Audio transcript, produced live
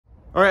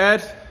All right,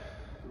 Ed.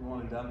 Good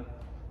morning, Dan.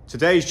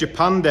 Today's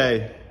Japan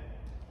Day.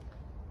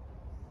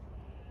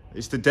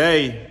 It's the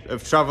day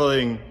of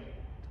travelling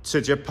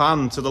to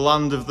Japan, to the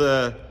land of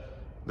the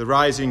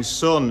rising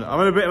sun.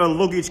 I'm in a bit of a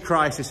luggage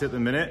crisis at the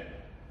minute.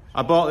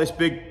 I bought this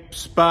big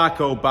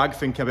Sparko bag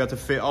thinking I'd be able to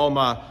fit all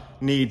my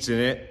needs in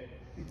it.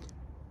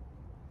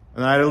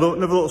 And I had another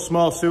little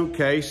small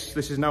suitcase.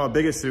 This is now a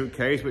bigger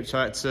suitcase, which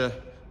I had to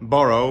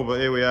borrow, but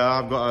here we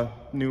are. I've got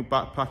a new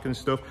backpack and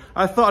stuff.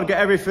 I thought I'd get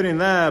everything in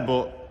there,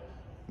 but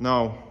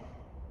no.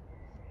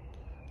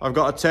 I've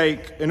got to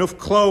take enough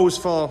clothes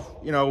for,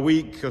 a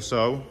week or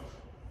so.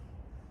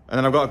 And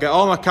then I've got to get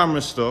all my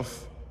camera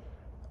stuff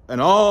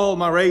and all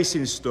my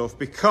racing stuff,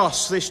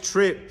 because this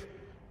trip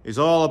is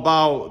all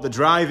about the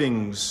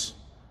drivings.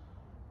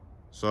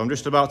 So I'm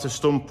just about to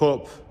stump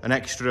up an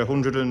extra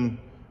 100 and,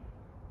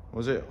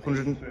 about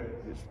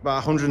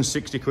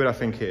 160 quid, I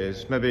think it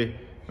is. Maybe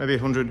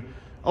 100,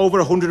 over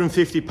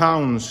 150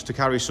 pounds to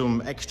carry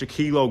some extra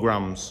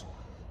kilograms,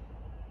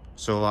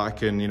 so that I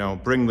can,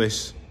 bring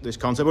this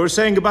concept. But we're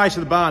saying goodbye to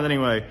the barn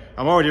anyway.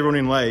 I'm already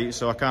running late,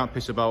 so I can't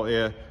piss about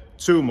here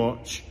too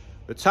much.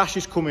 The tash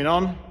is coming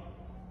on.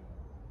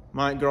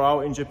 Might grow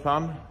out in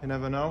Japan, you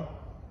never know.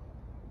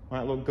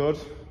 Might look good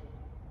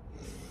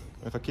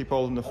if I keep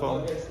holding the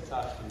phone.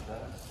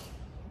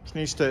 Just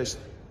needs to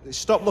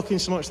stop looking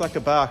so much like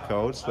a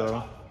barcode.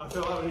 So I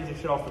feel like we need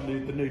to show off the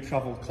new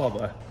travel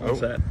clobber.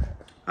 That's it.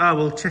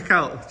 Well, check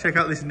out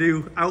this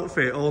new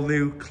outfit, all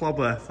new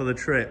clobber for the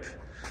trip.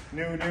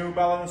 New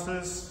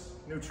Balances,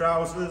 new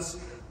trousers.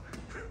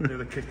 Do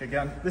the kick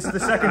again. This is the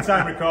second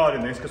time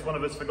recording this because one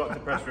of us forgot to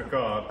press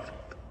record.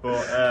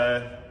 But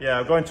yeah,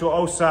 I'm going to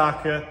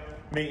Osaka,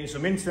 meeting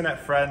some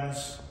internet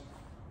friends.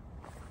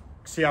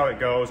 See how it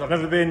goes. I've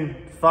never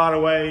been far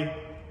away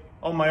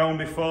on my own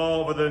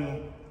before, other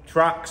than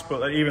tracks,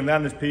 but even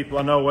then there's people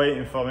I know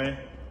waiting for me.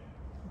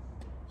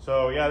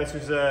 So yeah, this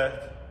is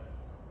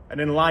an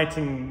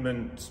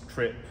enlightenment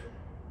trip,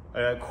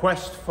 a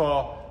quest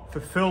for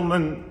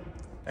fulfillment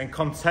and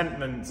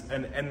contentment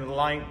and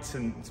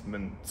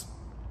enlightenment.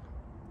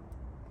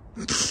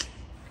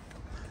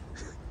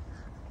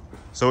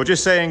 So we're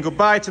just saying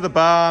goodbye to the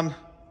barn.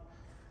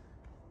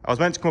 I was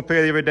meant to come up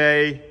here the other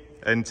day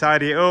and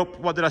tidy it up.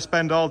 What did I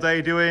spend all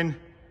day doing?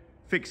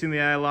 Fixing the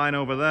airline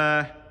over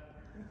there.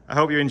 I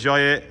hope you enjoy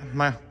it.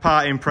 My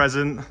parting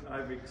present. I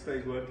hope it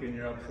stays working in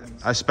your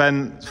absence. I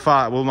spent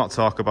we'll not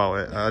talk about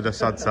it. I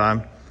just had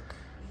time.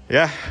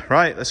 Yeah,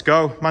 right, let's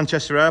go.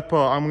 Manchester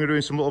Airport. I'm going to be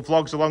doing some little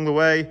vlogs along the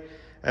way.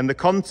 And the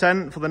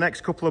content for the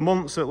next couple of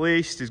months at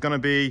least is going to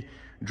be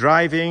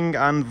driving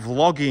and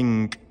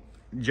vlogging.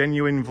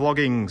 Genuine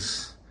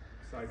vloggings.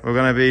 We're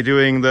going to be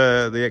doing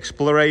the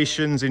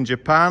explorations in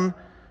Japan.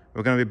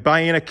 We're going to be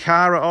buying a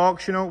car at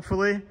auction,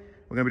 hopefully.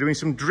 We're going to be doing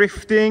some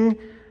drifting.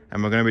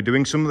 And we're going to be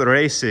doing some of the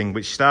racing,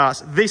 which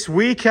starts this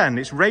weekend.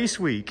 It's race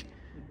week.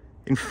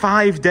 In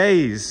 5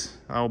 days,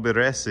 I'll be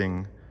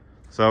racing.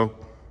 So,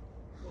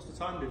 what's the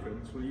time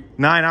difference?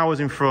 9 hours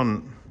in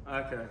front.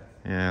 Okay.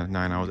 Yeah,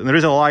 9 hours. And there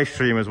is a live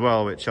stream as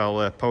well, which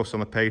I'll post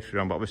on the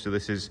Patreon. But obviously,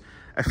 this is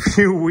a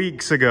few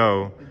weeks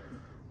ago.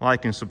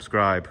 Like and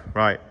subscribe.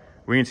 Right,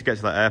 we need to get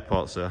to that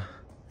airport, sir.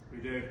 We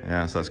do.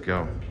 Yes, let's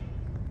go.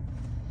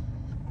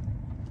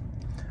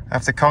 I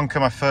have to conquer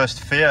my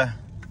first fear.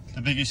 The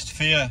biggest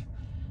fear.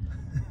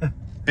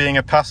 Being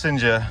a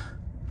passenger.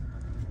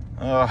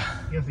 Oh.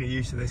 You have to get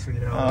used to this when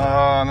you're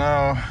Oh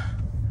no.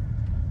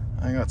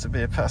 I got to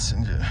be a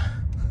passenger.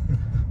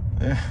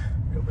 Yeah.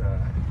 You'll be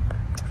alright.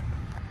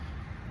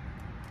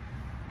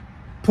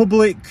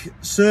 Public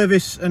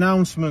service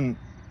announcement.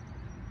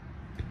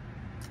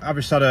 I've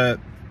just had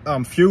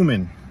I'm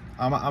fuming.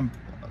 I'm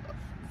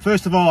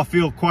first of all, I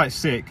feel quite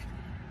sick,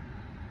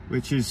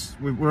 which is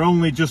we're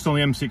only just on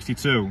the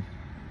M62,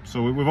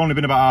 so we've only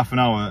been about half an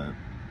hour.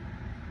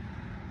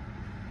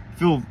 I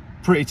feel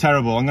pretty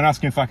terrible. I'm going to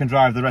ask him if I can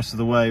drive the rest of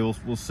the way.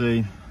 We'll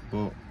see.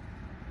 But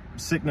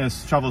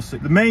sickness, travel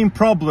sick. The main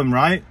problem,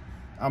 right?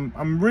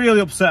 I'm really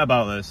upset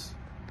about this,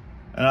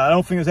 and I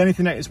don't think there's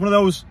anything. It's one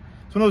of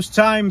those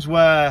times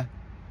where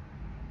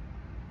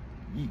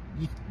you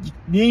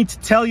need to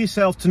tell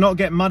yourself to not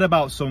get mad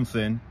about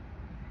something,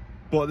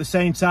 but at the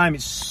same time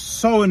it's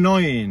so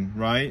annoying,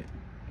 right?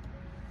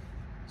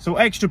 So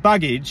extra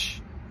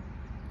baggage,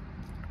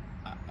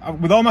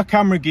 with all my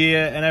camera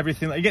gear and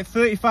everything, like, you get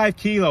 35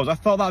 kilos. I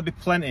thought that'd be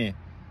plenty,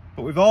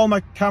 but with all my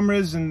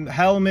cameras and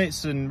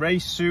helmets and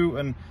race suit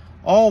and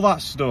all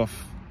that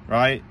stuff,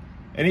 right?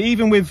 And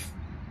even with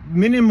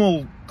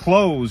minimal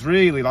clothes,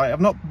 really, like,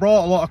 I've not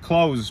brought a lot of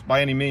clothes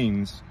by any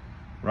means,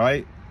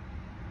 right?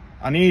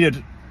 I needed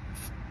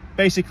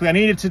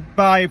to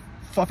buy,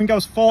 I think I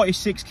was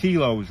 46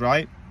 kilos,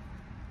 right?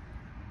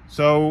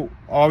 So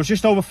I was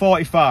just over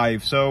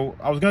 45. So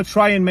I was going to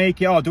try and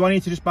make it, do I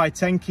need to just buy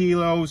 10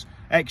 kilos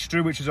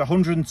extra, which is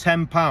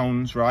 110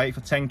 pounds, right, for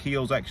 10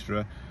 kilos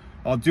extra?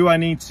 Or do I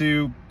need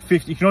to,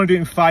 you can only do it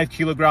in 5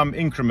 kilogram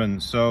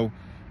increments. So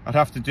I'd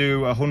have to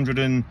do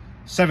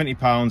 170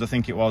 pounds, I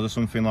think it was, or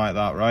something like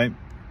that, right?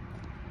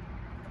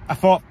 I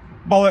thought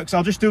bollocks,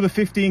 I'll just do the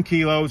 15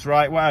 kilos,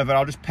 right, whatever,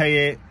 I'll just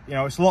pay it, you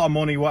know, it's a lot of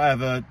money,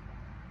 whatever,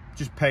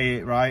 just pay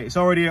it, right? It's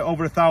already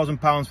over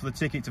 £1,000 for the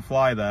ticket to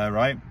fly there,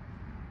 right?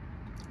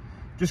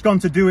 Just gone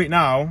to do it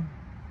now,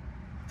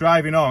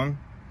 driving on,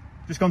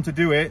 just gone to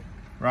do it,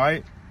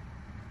 right?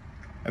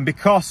 And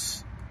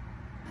because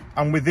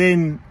I'm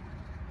within,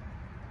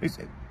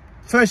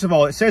 first of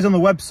all, it says on the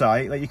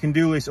website that you can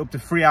do this up to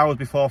 3 hours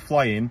before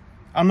flying.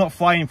 I'm not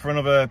flying for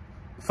another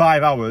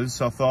 5 hours,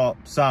 so I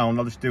thought, sound,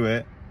 I'll just do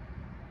it.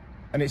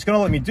 And it's going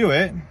to let me do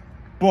it,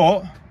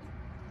 but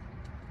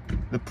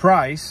the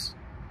price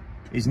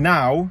is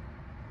now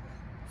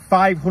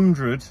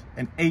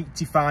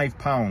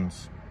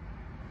 £585.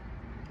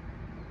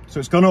 So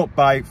it's gone up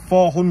by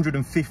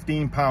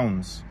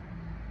 £415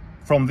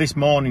 from this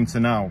morning to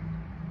now.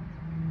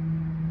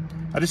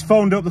 I just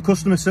phoned up the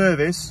customer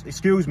service.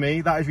 Excuse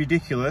me, that is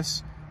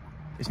ridiculous.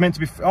 It's meant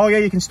to be, oh yeah,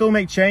 you can still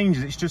make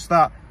changes. It's just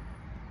that,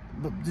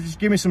 just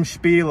give me some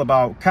spiel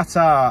about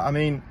Qatar. I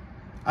mean,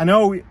 I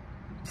know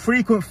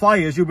frequent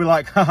flyers, you'll be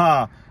like,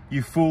 haha,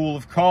 you fool,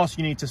 of course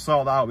you need to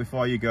sort that out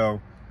before you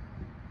go.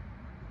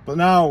 But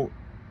now,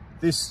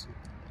 this,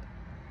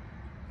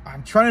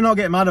 I'm trying to not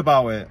get mad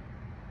about it.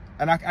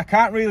 And I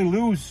can't really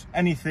lose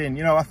anything.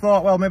 You know, I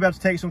thought, well, maybe I'd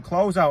take some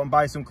clothes out and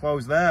buy some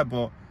clothes there,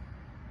 but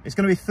it's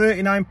going to be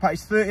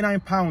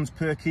 £39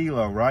 per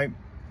kilo, right?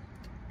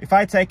 If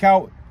I take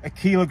out a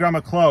kilogram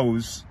of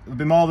clothes, it'll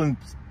be more than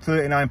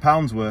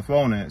 £39 worth,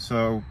 won't it?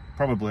 So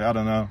probably, I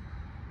don't know.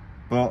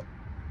 But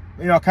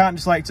you know, I can't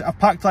just like, I've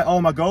packed like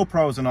all my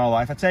GoPros and all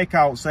that. If I take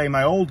out, say,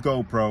 my old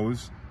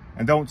GoPros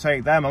and don't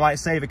take them, I might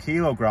save a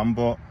kilogram,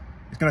 but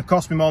it's going to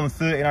cost me more than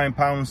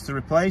 £39 to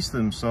replace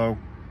them. So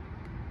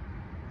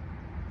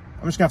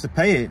I'm just going to have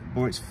to pay it,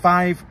 but it's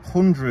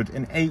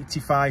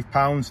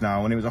 £585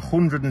 now, and it was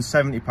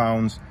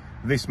 £170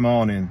 this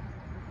morning.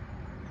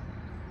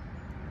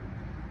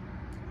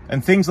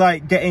 And things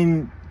like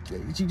getting,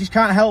 you just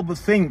can't help but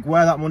think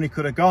where that money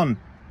could have gone.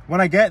 When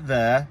I get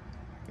there,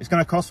 it's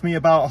going to cost me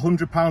about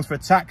 £100 for a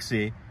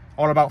taxi,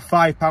 or about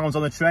 £5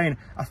 on the train.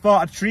 I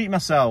thought I'd treat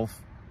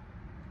myself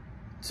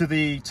to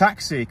the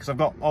taxi, because I've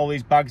got all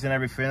these bags and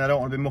everything. I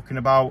don't want to be mucking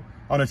about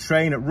on a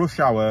train at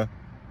rush hour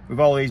with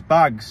all these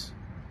bags.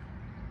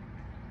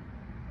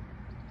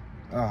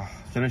 Oh,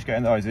 should I just get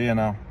into Isaiah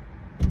now?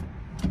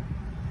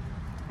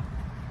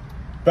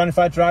 Ben, if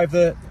I drive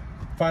the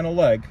final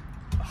leg?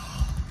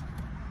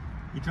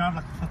 You drive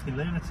like a fucking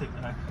lunatic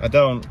there. I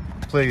don't.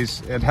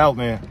 Please, it'd help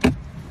me. I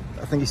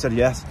think he said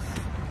yes.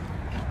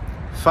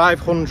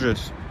 500.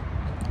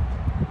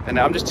 And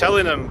I'm just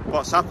telling him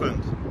what's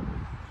happened.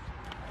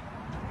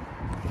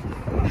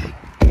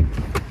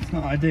 It's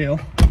not ideal.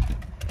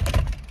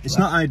 It's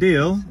not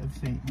ideal.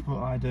 Everything but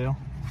ideal.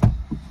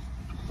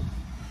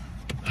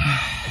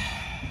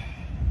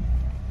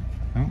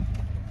 Oh,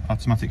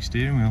 automatic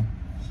steering wheel.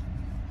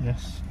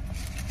 Yes.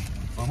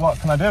 But what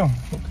can I do?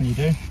 What can you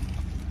do?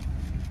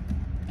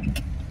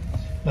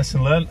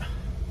 Lesson learnt.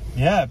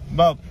 Yeah,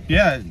 well,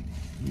 yeah.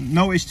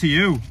 Notice to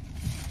you,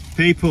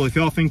 people, if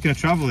you're thinking of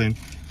travelling,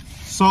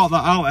 sort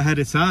that out ahead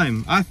of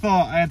time. I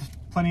thought I had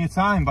plenty of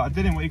time, but I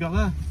didn't. What you got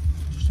there?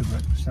 Just a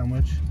breakfast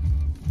sandwich.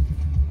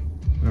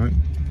 Right.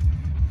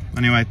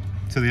 Anyway,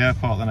 to the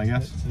airport then, I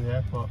guess. To the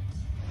airport.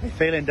 How you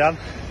feeling, Dan?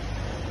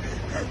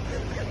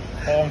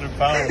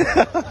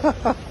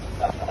 £400.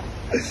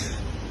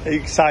 Are you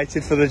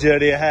excited for the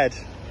journey ahead?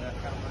 Yeah, I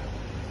can't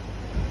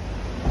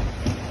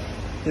wait.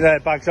 You know,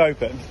 bag's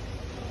open.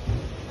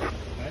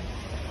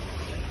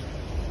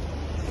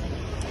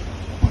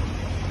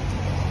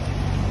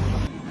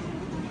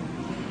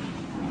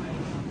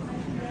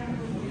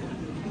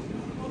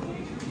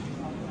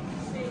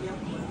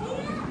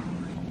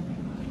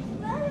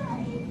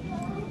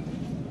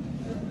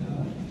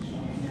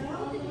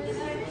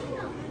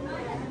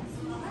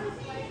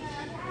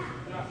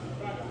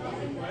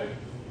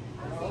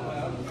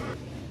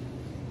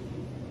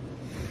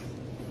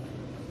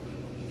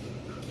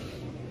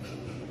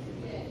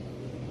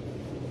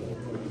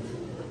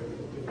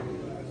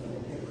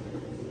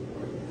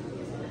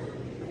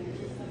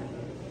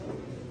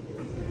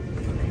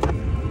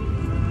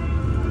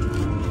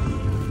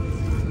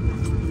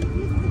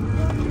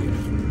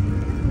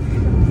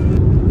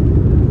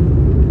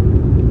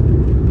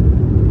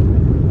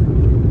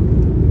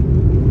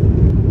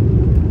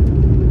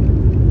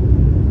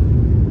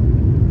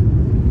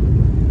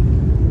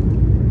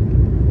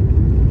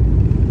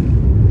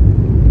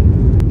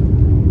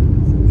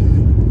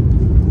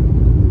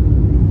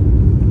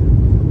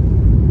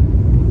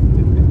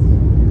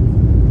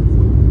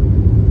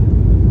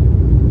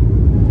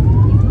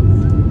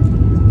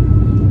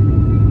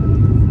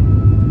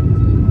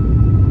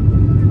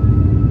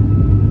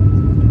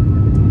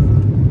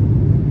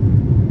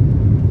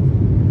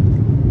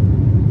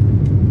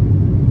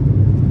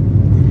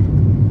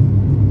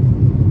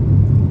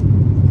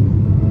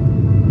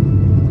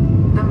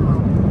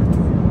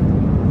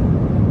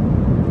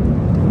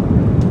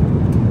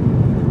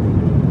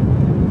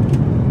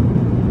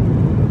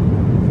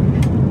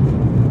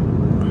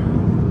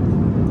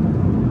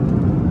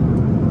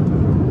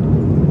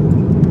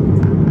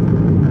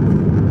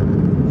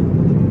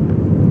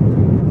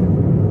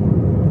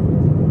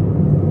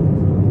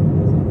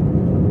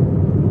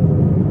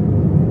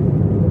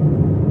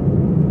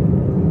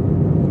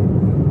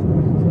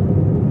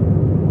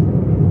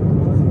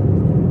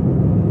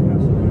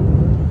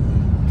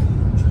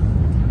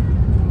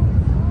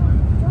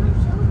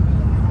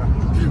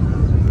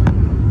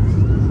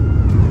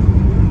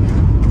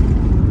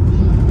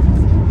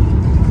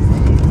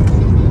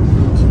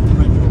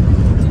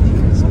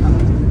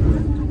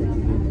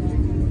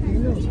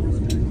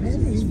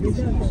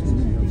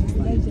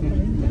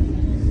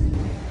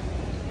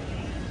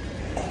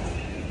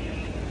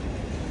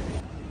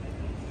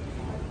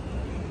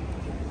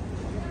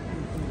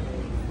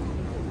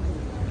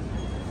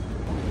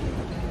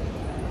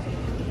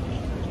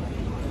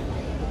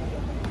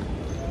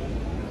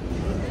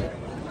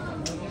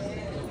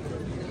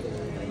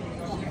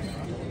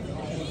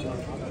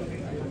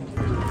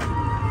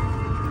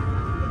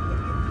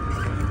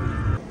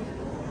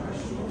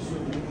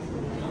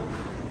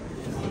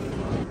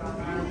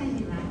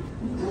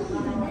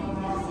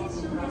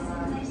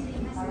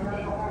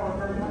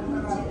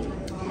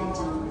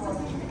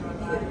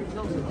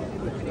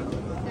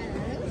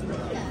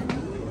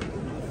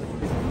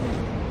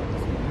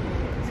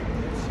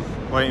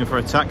 waiting for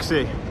a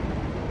taxi.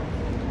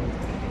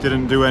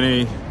 Didn't do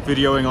any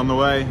videoing on the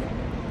way.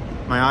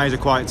 My eyes are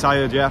quite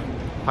tired, yeah.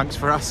 Thanks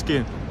for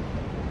asking.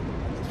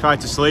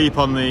 Tried to sleep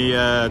on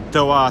the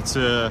Doha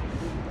to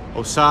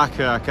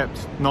Osaka. I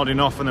kept nodding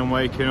off and then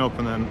waking up,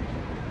 and then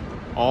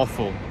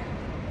awful.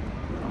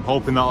 I'm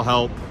hoping that'll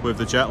help with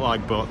the jet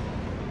lag, but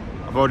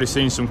I've already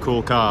seen some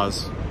cool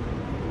cars.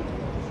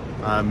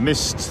 I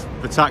missed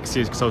the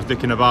taxis because I was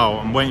dicking about.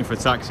 I'm waiting for a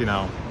taxi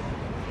now.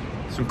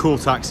 Some cool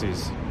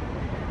taxis.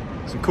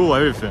 Some cool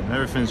everything.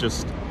 Everything's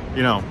just,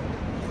 you know,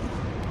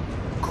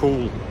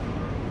 cool.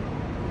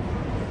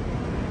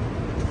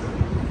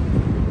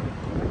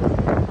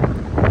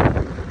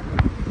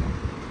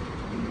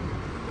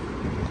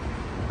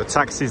 The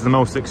taxi is the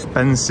most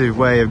expensive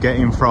way of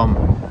getting from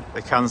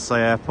the Kansai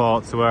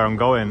airport to where I'm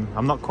going.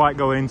 I'm not quite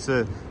going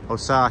to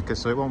Osaka,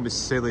 so it won't be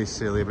silly,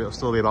 but it'll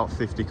still be about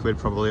 50 quid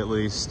probably at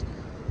least.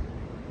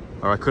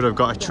 Or I could have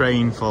got a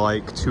train for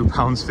like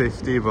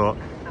 £2.50, but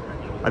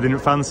I didn't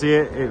fancy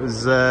it. It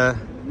was,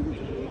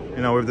 you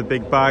know, with the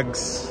big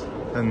bags,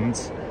 and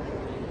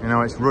you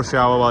know, it's rush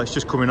hour. Well, it's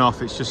just coming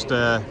off. It's just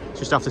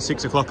after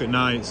 6 o'clock at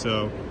night.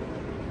 So,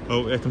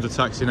 oh, here comes a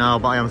taxi now.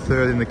 But I am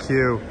third in the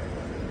queue.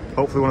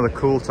 Hopefully, one of the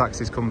cool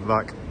taxis comes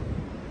back.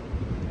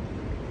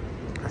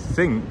 I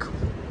think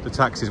the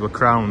taxis were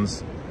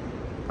crowns.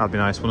 That'd be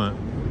nice, wouldn't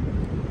it?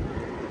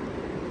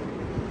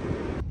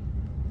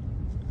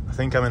 I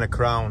think I'm in a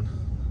Crown.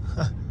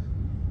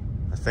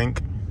 I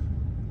think.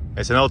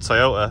 It's an old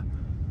Toyota,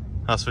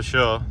 that's for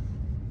sure.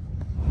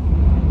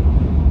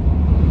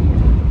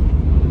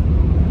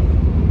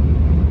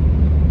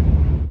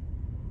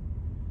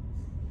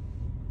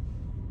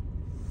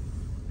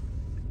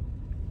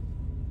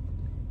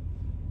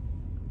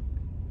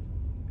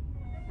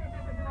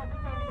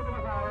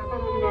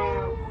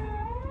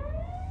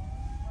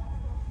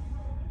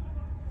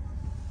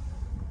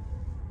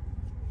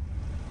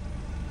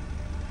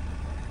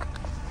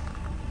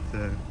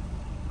 The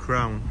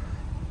Crown.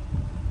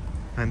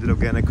 I ended up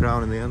getting a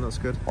Crown in the end, that's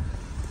good.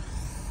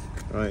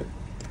 Right,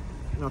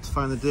 now to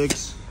find the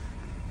digs.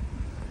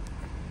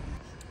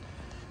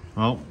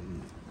 Well,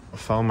 I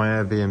found my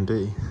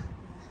Airbnb.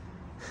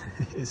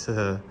 It's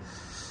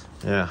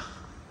yeah.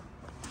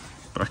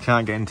 But I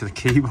can't get into the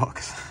key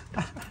box.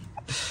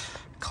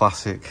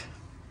 Classic.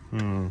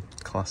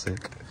 Classic.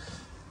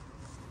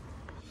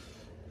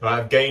 Right,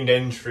 I've gained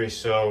entry,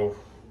 so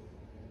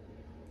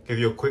give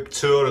you a quick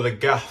tour of the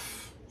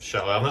gaff,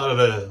 shall I? I've not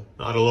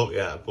had a look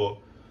yet, but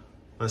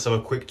let's have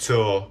a quick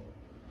tour,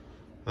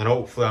 and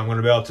hopefully I'm going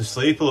to be able to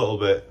sleep a little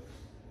bit,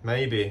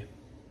 maybe.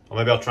 Or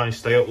maybe I'll try and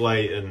stay up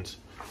late and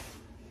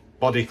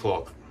body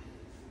clock.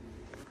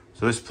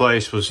 So this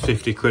place was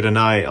 50 quid a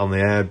night on the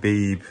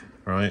Airbnb,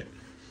 right?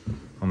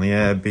 On the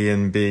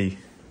Airbnb.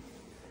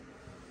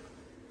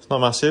 It's not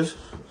massive,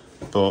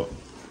 but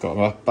got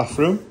a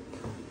bathroom,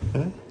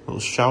 yeah, little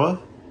shower,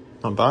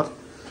 not bad.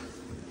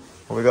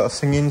 Well, we got a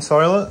singing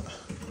toilet,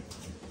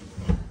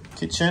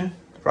 kitchen,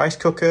 rice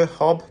cooker,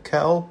 hob,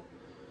 kettle.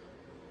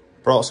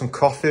 Brought some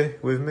coffee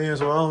with me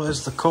as well.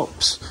 There's the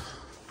cups.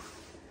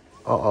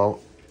 Uh-oh.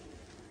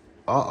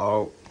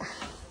 Uh-oh.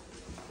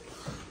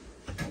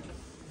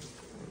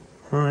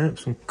 Alright,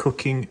 some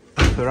cooking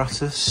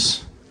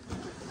apparatus.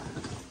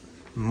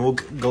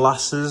 Mug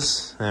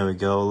glasses. There we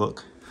go,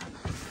 look.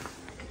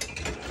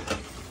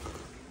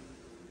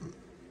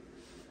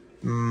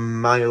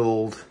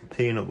 Mild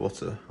peanut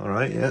butter.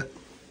 Alright, yeah.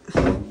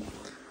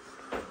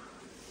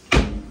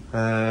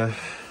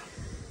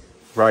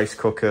 Rice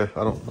cooker,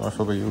 I don't know if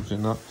I'll be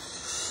using that.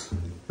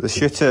 The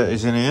shitter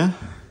is in here.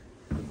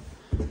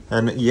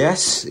 And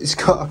yes, it's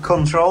got a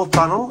control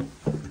panel.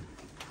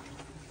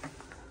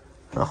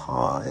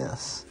 Oh,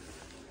 yes.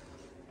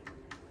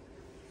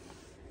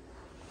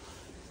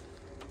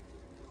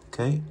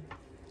 Okay,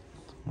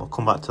 we'll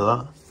come back to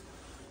that.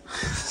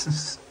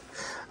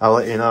 I'll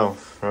let you know,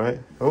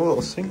 right? Oh, a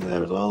little sink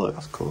there as well, look,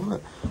 that's cool, isn't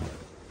it?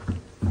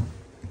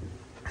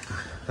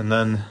 And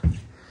then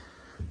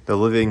the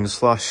living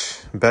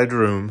 /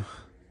 bedroom.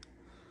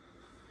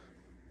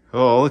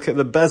 Oh, look at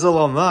the bezel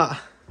on that.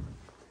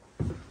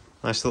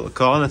 Nice little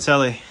corner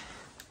telly.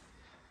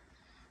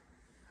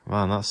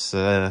 Man, that's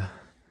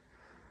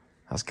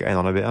getting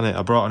on a bit, isn't it?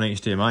 I brought an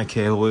HDMI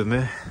cable with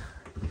me.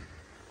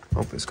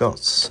 Hope it's got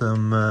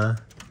some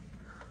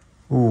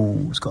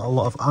ooh, it's got a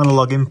lot of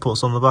analog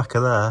inputs on the back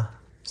of there.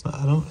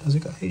 Has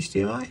it got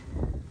HDMI?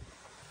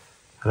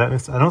 I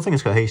don't think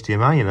it's got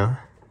HDMI, you know.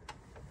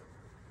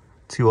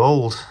 Too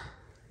old.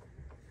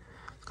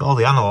 It's got all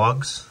the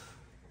analogs.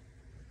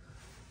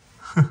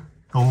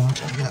 Oh,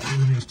 yeah, there's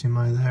an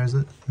HDMI there, is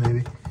it?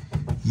 Maybe.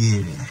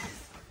 Yeah.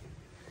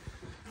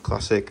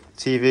 Classic.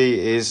 TV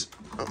is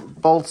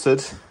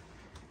bolted.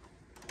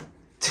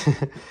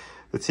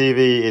 The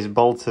TV is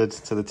bolted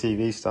to the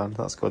TV stand.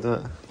 That's good,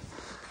 isn't it?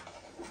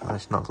 I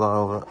just knocked that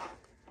over.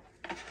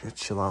 Good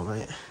chill out,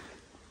 mate.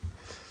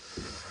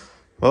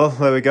 Well,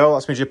 there we go.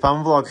 That's my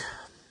Japan vlog.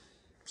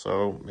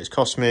 So it's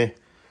cost me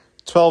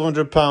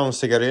 £1,200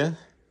 to get here.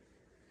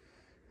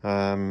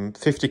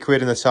 50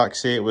 quid in the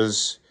taxi. It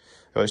was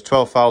So it's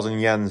 12,000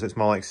 yen, so it's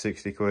more like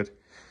 60 quid.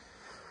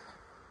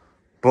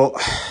 But,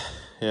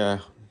 yeah,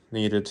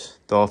 needed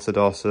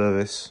door-to-door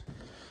service.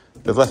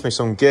 They've left me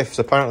some gifts.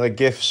 Apparently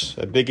gifts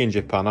are big in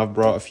Japan. I've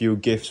brought a few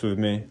gifts with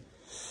me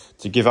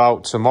to give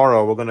out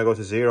tomorrow. We're going to go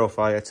to Zero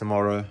Fire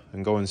tomorrow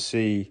and go and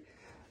see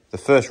the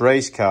first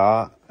race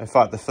car. In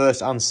fact, the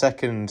first and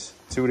second,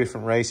 2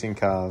 different racing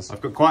cars.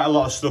 I've got quite a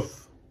lot of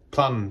stuff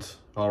planned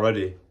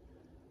already.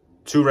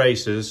 2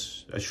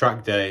 races, a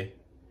track day.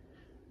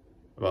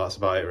 Well, that's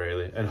about it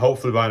really. And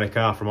hopefully buying a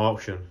car from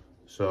auction.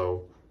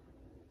 So,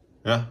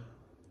 yeah.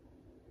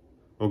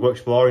 We'll go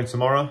exploring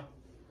tomorrow.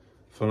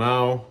 For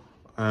now,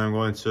 I'm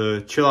going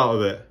to chill out a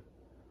bit.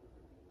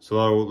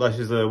 So this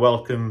is the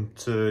welcome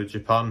to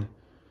Japan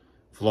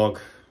vlog.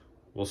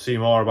 We'll see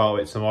more about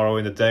it tomorrow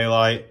in the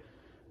daylight.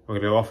 We're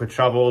going to go off with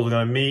travels. We're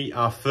going to meet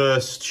our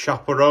first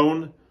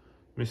chaperone,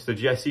 Mr.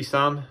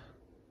 Jesse-san.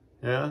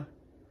 Yeah,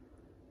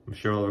 I'm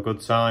sure we'll have a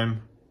good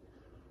time.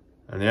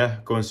 And yeah,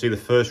 go and see the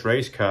first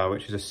race car,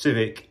 which is a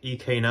Civic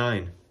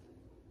EK9.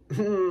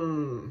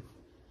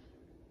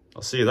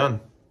 I'll see you then.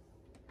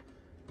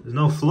 There's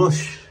no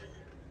flush.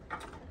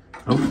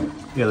 Oh,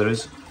 yeah, there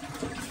is.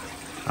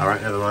 All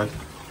right, never mind.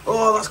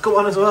 Oh, that's come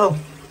on as well.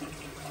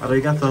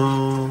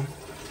 Arigato.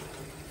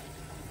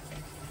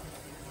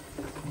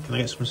 Can I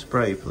get some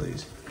spray,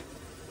 please?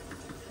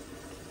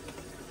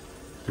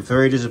 Be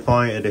very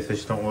disappointed if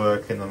this don't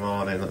work in the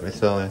morning, let me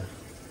tell you.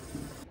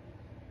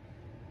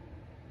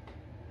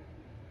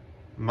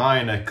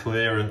 Minor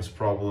clearance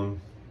problem.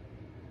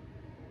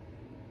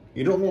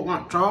 You don't look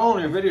that tall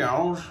in your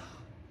videos.